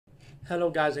Hello,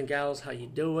 guys and gals. How you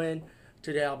doing?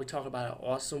 Today I'll be talking about an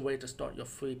awesome way to start your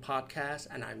free podcast,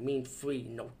 and I mean free.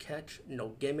 No catch, no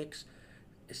gimmicks.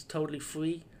 It's totally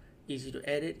free, easy to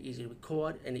edit, easy to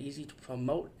record, and easy to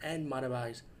promote and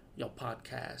monetize your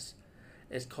podcast.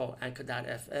 It's called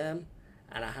Anchor.fm,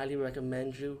 and I highly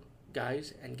recommend you,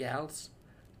 guys and gals,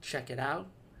 check it out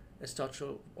and start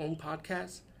your own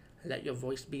podcast and let your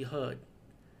voice be heard.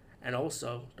 And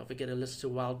also, don't forget to listen to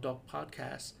Wild Dog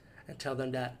Podcast and tell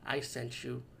them that I sent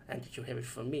you and that you hear it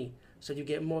from me. So you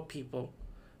get more people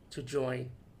to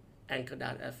join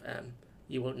Anchor.fm.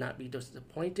 You will not be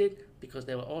disappointed because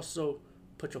they will also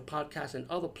put your podcast in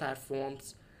other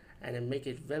platforms and then make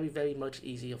it very, very much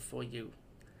easier for you.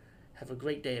 Have a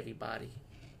great day, everybody.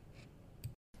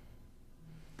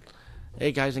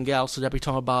 Hey guys and gals, today we're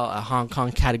talking about a Hong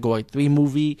Kong Category 3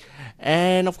 movie.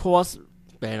 And of course,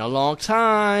 been a long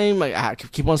time. I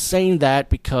keep on saying that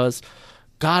because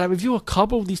God, I review a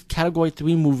couple of these Category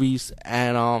 3 movies,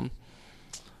 and, oh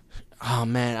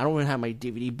man, I don't even have my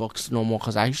DVD books no more,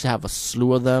 because I used to have a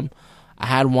slew of them. I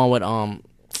had one with, I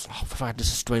forgot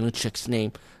this Australian chick's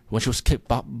name, when she was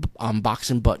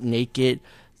boxing butt naked.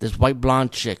 This white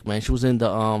blonde chick, man, she was in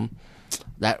the,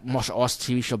 that martial arts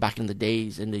TV show back in the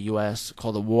days in the US,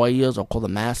 called The Warriors, or called The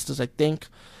Masters, I think.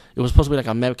 It was supposed to be like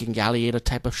an American Gladiator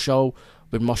type of show,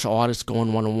 with martial artists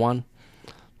going one-on-one.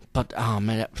 But, oh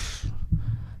man,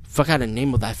 forgot the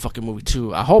name of that fucking movie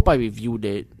too. I hope I reviewed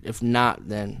it. If not,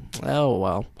 then oh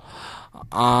well.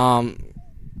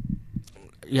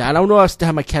 Yeah, I don't know if I still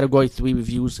have my Category 3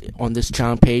 reviews on this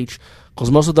channel page,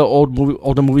 because most of the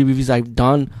older movie reviews I've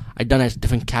done as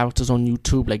different characters on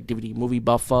YouTube, like DVD Movie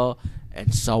Buffer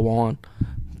and so on.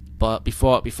 But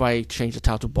before I changed the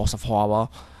title to Boss of Horror,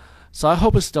 so I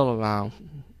hope it's still around.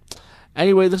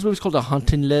 Anyway, this movie's called The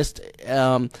Hunting List.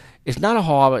 It's not a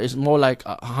horror. It's more like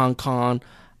a Hong Kong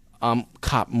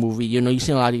cop movie. You know, you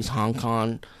see a lot of these Hong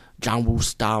Kong John Woo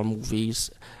style movies,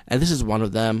 and this is one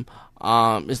of them.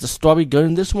 Is the story good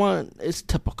in this one? It's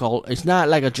typical. It's not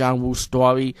like a John Woo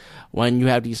story when you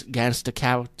have these gangster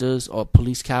characters or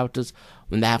police characters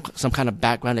when they have some kind of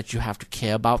background that you have to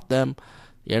care about them.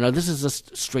 You know, this is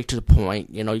just straight to the point.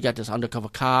 You know, you got this undercover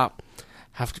cop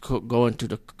have to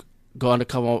go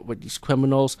undercover with these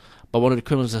criminals, but one of the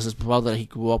criminals is his brother that he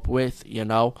grew up with. You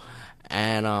know,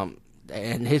 and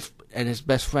his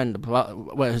best friend,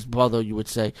 his brother, you would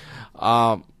say,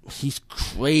 he's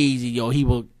crazy, yo. He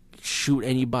will shoot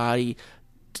anybody,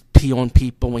 pee on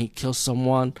people when he kills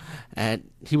someone, and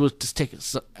he will just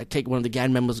take one of the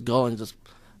gang members' gun and just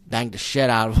bang the shit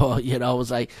out of her. You know, it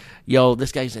was like, yo,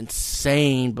 this guy's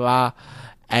insane, brah.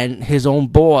 And his own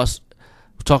boss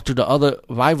talked to the other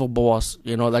rival boss.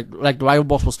 You know, like the rival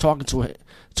boss was talking to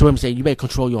him, saying, "You better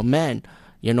control your men.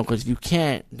 You know, because if you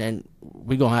can't, then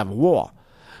we're gonna have a war."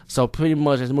 So pretty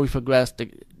much as the movie progressed,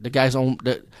 the guy's own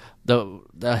the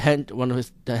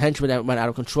henchman that went out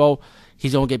of control,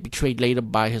 he's gonna get betrayed later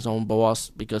by his own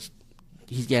boss because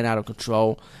he's getting out of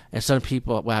control, and some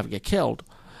people will have to get killed.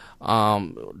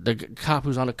 The cop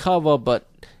who's undercover, but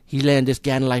he's letting this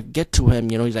gang life get to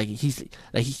him. You know,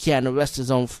 he can't arrest his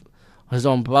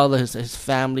own brother, his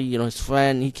family, you know, his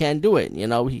friend. He can't do it. You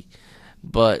know,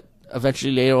 but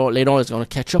eventually later on it's gonna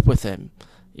catch up with him.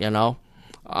 You know,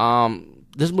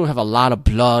 this movie have a lot of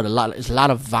blood, there's a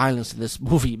lot of violence in this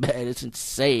movie, man. It's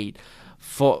insane.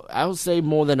 I would say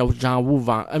more than a John Woo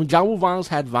violence. I mean, John Woo violence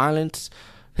had violence.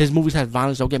 His movies had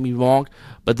violence, don't get me wrong.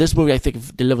 But this movie, I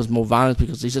think, delivers more violence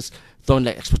because he's just throwing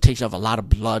the expectation of a lot of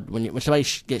blood. When somebody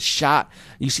gets shot,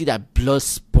 you see that blood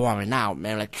pouring out,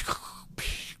 man. Like,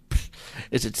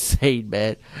 it's insane,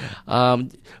 man.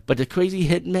 But the crazy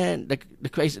hitman, the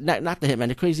crazy, not the hitman,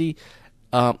 the crazy,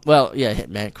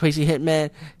 hitman, crazy hitman.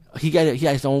 He got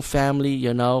his own family,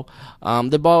 you know.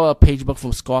 They borrow a page book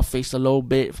from Scarface a little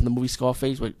bit, from the movie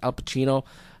Scarface with Al Pacino.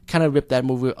 Kind of ripped that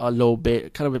movie a little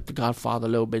bit. Kind of ripped The Godfather a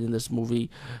little bit in this movie,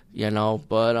 you know.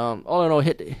 But all in all,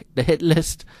 the hit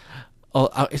list.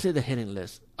 Oh, is it the hitting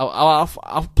list? I'll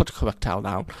put the correct title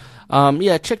down.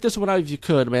 Yeah, check this one out if you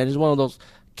could, man. It's one of those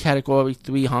Category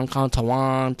 3 Hong Kong,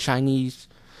 Taiwan, Chinese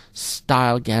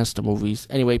style gangster movies.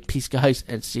 Anyway, peace, guys,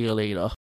 and see you later.